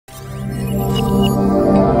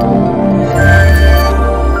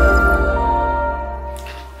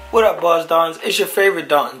up, BossDons? It's your favorite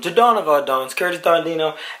Don, the Don of our Dons,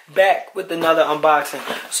 CurtisDonDeano, back with another unboxing.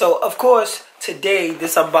 So, of course, today,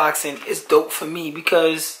 this unboxing is dope for me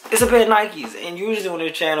because it's a pair of Nikes. And usually on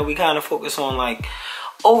this channel, we kind of focus on, like,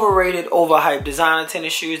 overrated, overhyped designer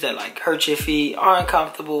tennis shoes that, like, hurt your feet, aren't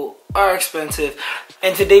comfortable, are expensive.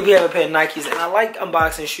 And today, we have a pair of Nikes. And I like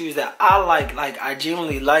unboxing shoes that I like I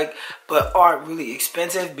genuinely like, but aren't really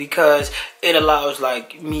expensive because it allows,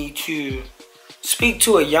 like, me to speak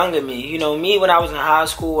to a younger me. You know, me when I was in high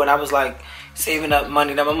school and I was like saving up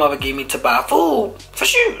money that my mother gave me to buy food for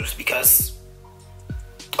shoes because,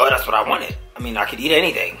 oh, that's what I wanted. I mean, I could eat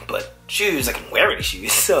anything, but shoes, I can wear any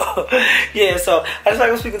shoes. So, yeah, so I just like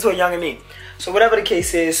I'm speaking to a younger me. So whatever the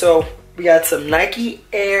case is, so we got some Nike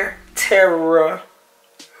Air Terra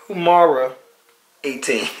Hummara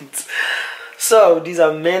 18s. So these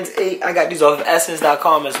are men's 8. I got these off of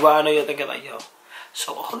essence.com as well. I know you're thinking like, yo,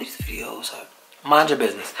 so all these videos are, mind your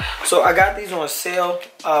business. So I got these on sale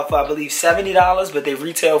for I believe $70, but they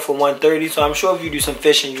retail for $130. So I'm sure if you do some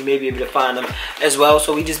fishing, you may be able to find them as well.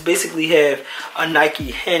 So we just basically have a Nike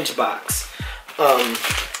hinge box,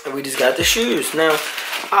 and we just got the shoes. Now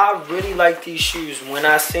I really like these shoes. When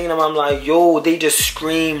I seen them, I'm like, yo, they just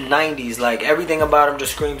scream 90s. Like everything about them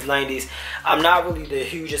just screams 90s. I'm not really the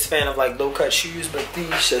hugest fan of like low cut shoes, but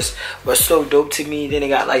these just were so dope to me. Then they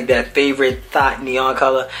got like that favorite thought neon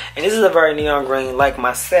color, and this is a very neon green like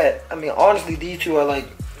my set. I mean, honestly, these two are like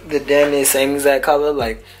the damn same exact color,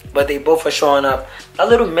 like, but they both are showing up a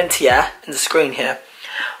little mintier in the screen here.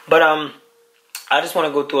 But I just want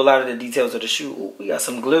to go through a lot of the details of the shoe. Ooh, we got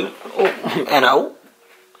some glue. Ooh,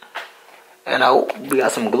 and we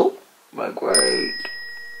got some glue like right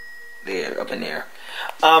there, up in there.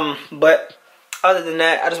 But other than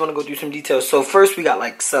that, I just want to go through some details. So first we got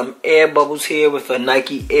like some air bubbles here with a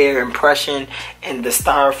Nike Air impression and the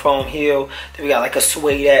styrofoam heel. Then we got like a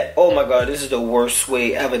suede that, oh my god, this is the worst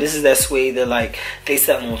suede ever. This is that suede that like they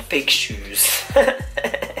sell on fake shoes.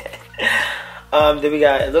 Then we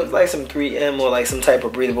got, it looks like some 3M or like some type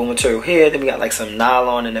of breathable material here. Then we got like some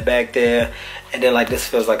nylon in the back there. And then like this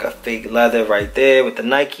feels like a fake leather right there with the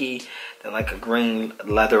Nike. Then like a green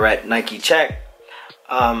leatherette Nike check.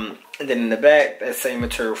 And then in the back, that same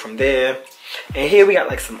material from there. And here we got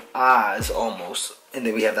like some eyes almost. And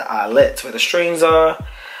then we have the eyelets where the strings are.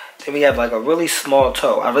 Then we have like a really small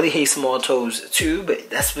toe. I really hate small toes too,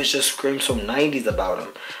 but that's what just screams so 90s about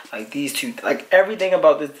them. Like these two, like everything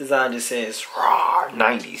about this design just says raw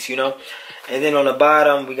 90s, you know? And then on the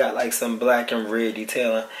bottom, we got like some black and red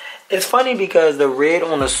detailing. It's funny because the red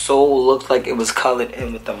on the sole looks like it was colored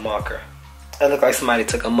in with the marker. It looked like somebody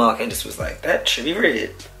took a marker and just was like, that should be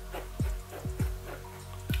red.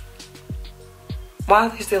 Why are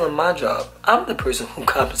they stealing my job? I'm the person who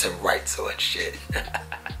comes and writes so much shit.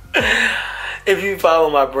 If you follow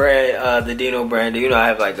my brand, the Deano brand, you know I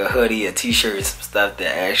have like a hoodie, a t-shirt, some stuff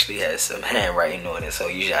that actually has some handwriting on it. So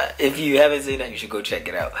you should, if you haven't seen that, you should go check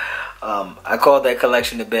it out. I call that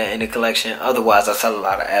collection the band in the collection. Otherwise, I sell a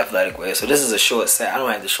lot of athletic wear. So this is a short set. I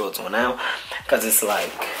don't have the shorts on now because it's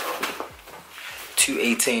like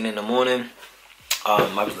 2:18 in the morning.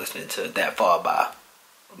 I was listening to That Far by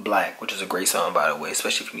Black, which is a great song, by the way,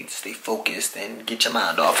 especially if you need to stay focused and get your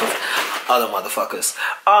mind off of other motherfuckers.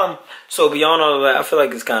 So beyond all of that, I feel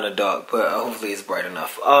like it's kind of dark, but hopefully it's bright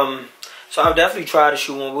enough. So I'll definitely try the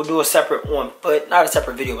shoe on. We'll do a separate on foot, not a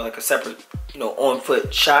separate video, but like a separate, you know, on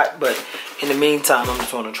foot shot. But in the meantime, I'm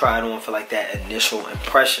just going to try it on for like that initial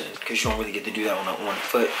impression because you don't really get to do that on the on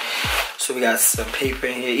foot. So we got some paper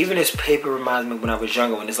in here. Even this paper reminds me of when I was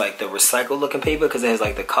younger, when it's like the recycled looking paper because it has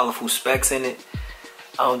like the colorful specks in it.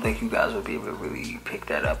 I don't think you guys will be able to really pick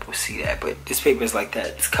that up or see that, but this paper is like that.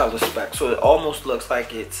 It's color spec, so it almost looks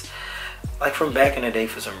like it's like from back in the day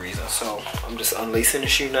for some reason. So I'm just unlacing the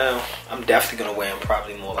shoe now. I'm definitely gonna wear them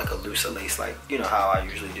probably more like a looser lace, like you know how I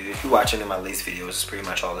usually do. If you watch any of my lace videos, it's pretty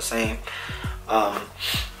much all the same.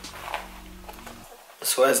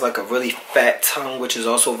 So it has like a really fat tongue, which is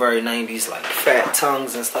also very 90s, like fat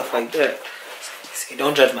tongues and stuff like that. See,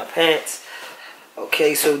 don't judge my pants.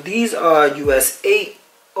 Okay, so these are US 8.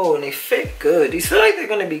 Oh, and they fit good. These feel like they're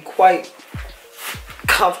going to be quite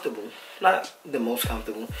comfortable. Not the most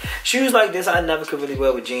comfortable. Shoes like this, I never could really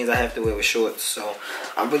wear with jeans. I have to wear with shorts. So,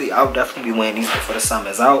 I'll definitely be wearing these before the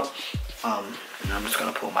summer's out. And I'm just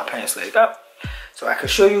going to pull my pants leg up so I can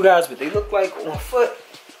show you guys what they look like on foot.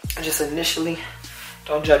 Just initially,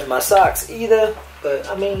 don't judge my socks either. But,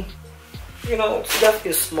 I mean, you know, it's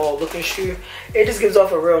definitely a small looking shoe. It just gives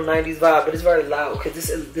off a real 90s vibe, but it's very loud because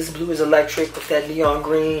this blue is electric with that neon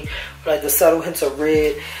green, like the subtle hints of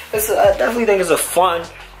red. I definitely think it's a fun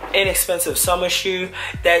inexpensive summer shoe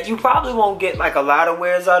that you probably won't get like a lot of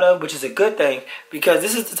wears out of, which is a good thing, because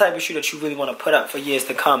this is the type of shoe that you really want to put up for years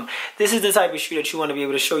to come. This is the type of shoe that you want to be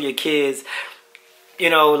able to show your kids, you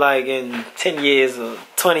know, like in 10 years or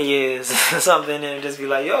 20 years or something, and just be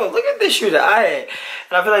like, yo, look at this shoe that I had.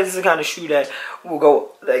 And I feel like this is the kind of shoe that will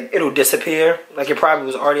go, like, it'll disappear. Like, it probably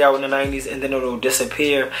was already out in the 90s, and then it'll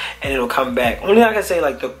disappear, and it'll come back. Only thing I can say,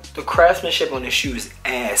 like, the craftsmanship on this shoe is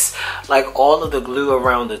ass. Like, all of the glue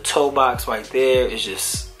around the toe box right there is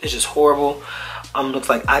just horrible. Looks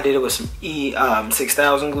like I did it with some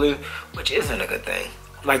E6000 glue, which isn't a good thing.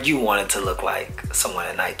 Like, you want it to look like someone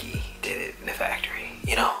at Nike did it in the factory,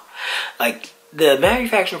 you know? Like, the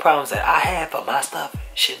manufacturing problems that I have for my stuff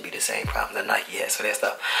shouldn't be the same problem that Nike has for their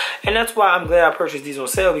stuff. And that's why I'm glad I purchased these on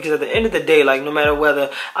sale, because at the end of the day, like, no matter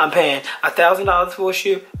whether I'm paying $1,000 for a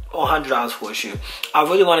shoe or $100 for a shoe, I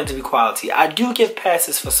really want it to be quality. I do give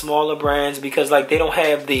passes for smaller brands because, like, they don't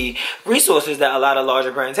have the resources that a lot of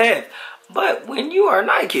larger brands have. But when you are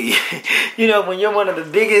Nike, you know, when you're one of the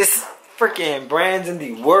biggest freaking brands in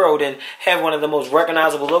the world and have one of the most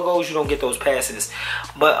recognizable logos, you don't get those passes.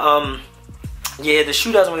 But yeah, the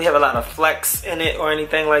shoe doesn't really have a lot of flex in it or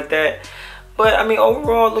anything like that. But I mean,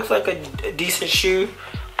 overall, it looks like a decent shoe.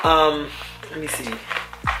 Let me see.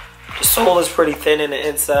 The sole is pretty thin in the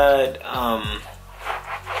inside. I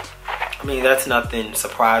mean, that's nothing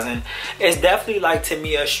surprising. It's definitely, like, to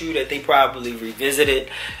me, a shoe that they probably revisited.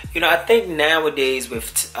 You know, I think nowadays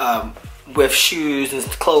with shoes and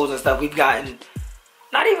clothes and stuff, we've gotten,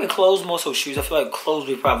 not even clothes, more so shoes. I feel like clothes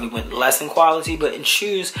we probably went less in quality, but in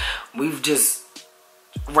shoes, we've just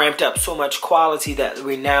ramped up so much quality that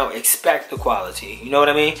we now expect the quality. You know what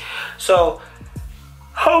I mean? So,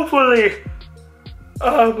 hopefully,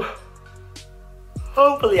 I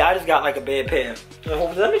just got like a bad pair.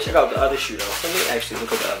 Let me check out the other shoe though. Let me actually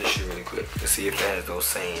look at the other shoe really quick to see if it has those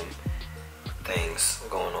same things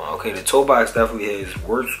going on. Okay, the toe box definitely has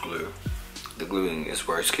worse glue. The gluing is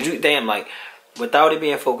worse. Cause you, damn, like, without it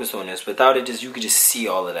being focused on this, without it just, you could just see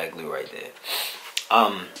all of that glue right there.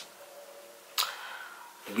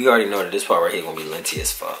 We already know that this part right here gonna be linty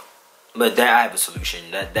as fuck. But that, I have a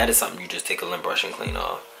solution. That is something you just take a lint brush and clean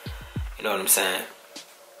off. You know what I'm saying?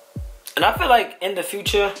 And I feel like in the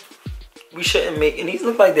future, we shouldn't make, and these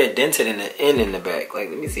look like they're dented in the end in the back. Like,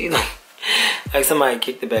 let me see, like somebody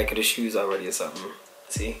kicked the back of the shoes already or something.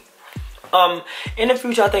 See? In the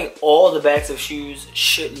future, I think all the backs of shoes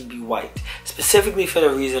shouldn't be white, specifically for the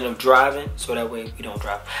reason of driving, so that way we don't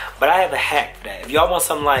drive. But I have a hack for that. If y'all want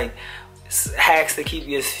some like hacks to keep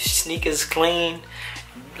your sneakers clean,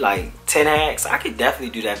 like 10 hacks, I could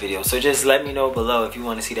definitely do that video. So just let me know below if you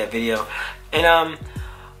want to see that video. And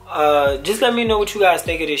just let me know what you guys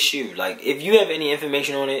think of this shoe. Like, if you have any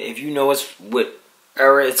information on it, if you know what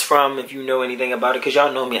era it's from, if you know anything about it, because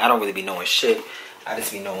y'all know me, I don't really be knowing shit. I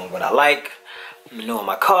just be knowing what I like, knowing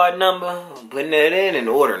my card number, putting that in and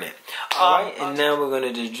ordering it. Alright, and now we're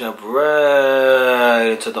gonna just jump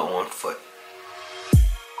right into the on foot.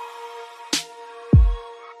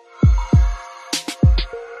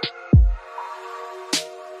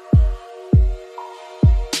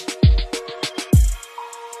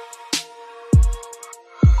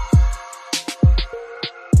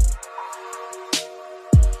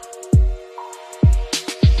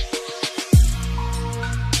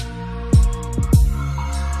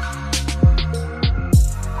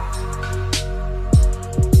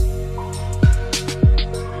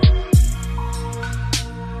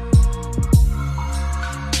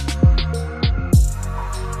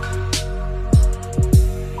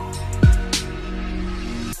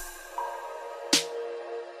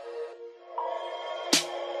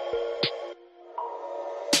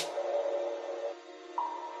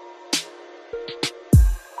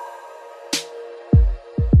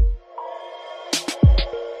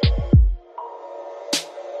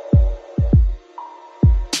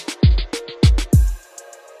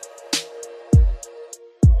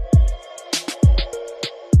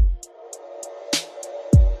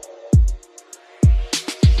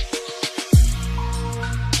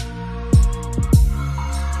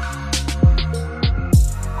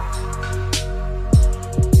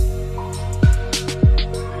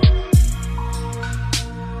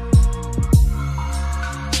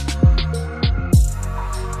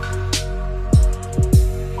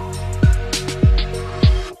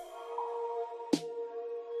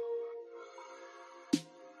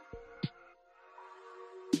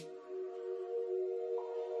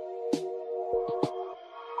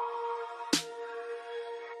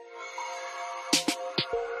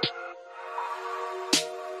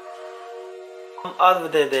 Other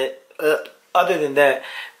than that,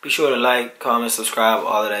 Be sure to like, comment, subscribe,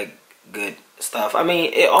 all of that good stuff. I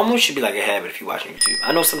mean, it almost should be like a habit if you're watching YouTube.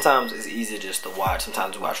 I know sometimes it's easier just to watch.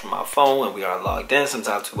 Sometimes we watch from our phone and we are logged in.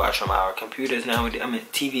 Sometimes we watch from our computers nowadays. I mean,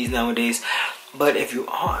 TVs nowadays. But if you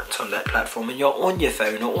aren't on that platform and you're on your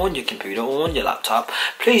phone or on your computer or on your laptop,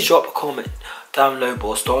 please drop a comment down below,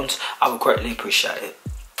 BossDons. I would greatly appreciate it.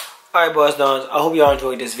 Alright, BossDons, I hope y'all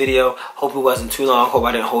enjoyed this video. Hope it wasn't too long. Hope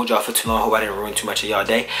I didn't hold y'all for too long. Hope I didn't ruin too much of y'all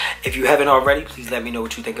day. If you haven't already, please let me know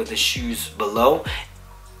what you think of the shoes below.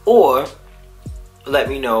 Or let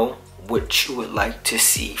me know what you would like to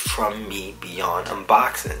see from me beyond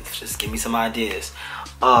unboxings. Just give me some ideas.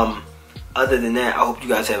 Other than that, I hope you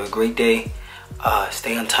guys have a great day.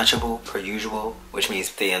 Stay untouchable per usual, which means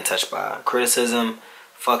stay untouched by criticism,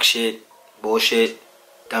 fuck shit, bullshit,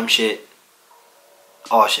 dumb shit,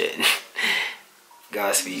 all shit.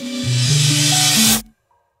 Godspeed.